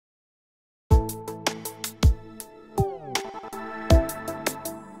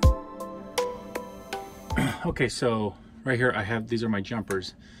Okay, so right here I have, these are my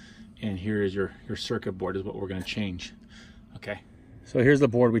jumpers, and here is your circuit board is what we're going to change. Okay, so here's the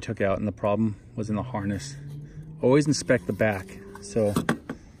board we took out, and the problem was in the harness. Always inspect the back. So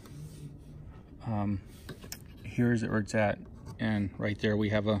here's where it's at, and right there we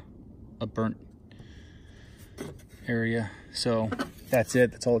have a burnt area. So that's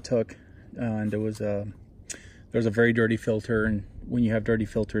it, that's all it took. And there was a very dirty filter, and when you have dirty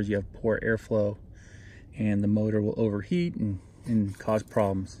filters you have poor airflow, and the motor will overheat and cause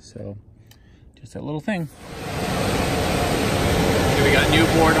problems. So just that little thing. Okay, we got new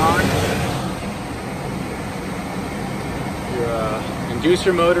board on. Your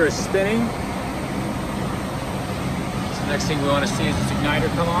inducer motor is spinning. So next thing we want to see is this igniter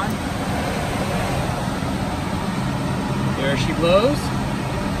come on. There she blows.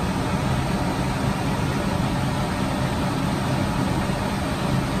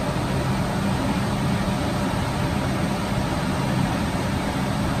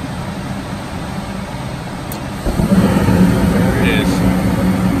 There it is.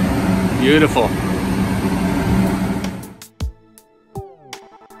 Beautiful.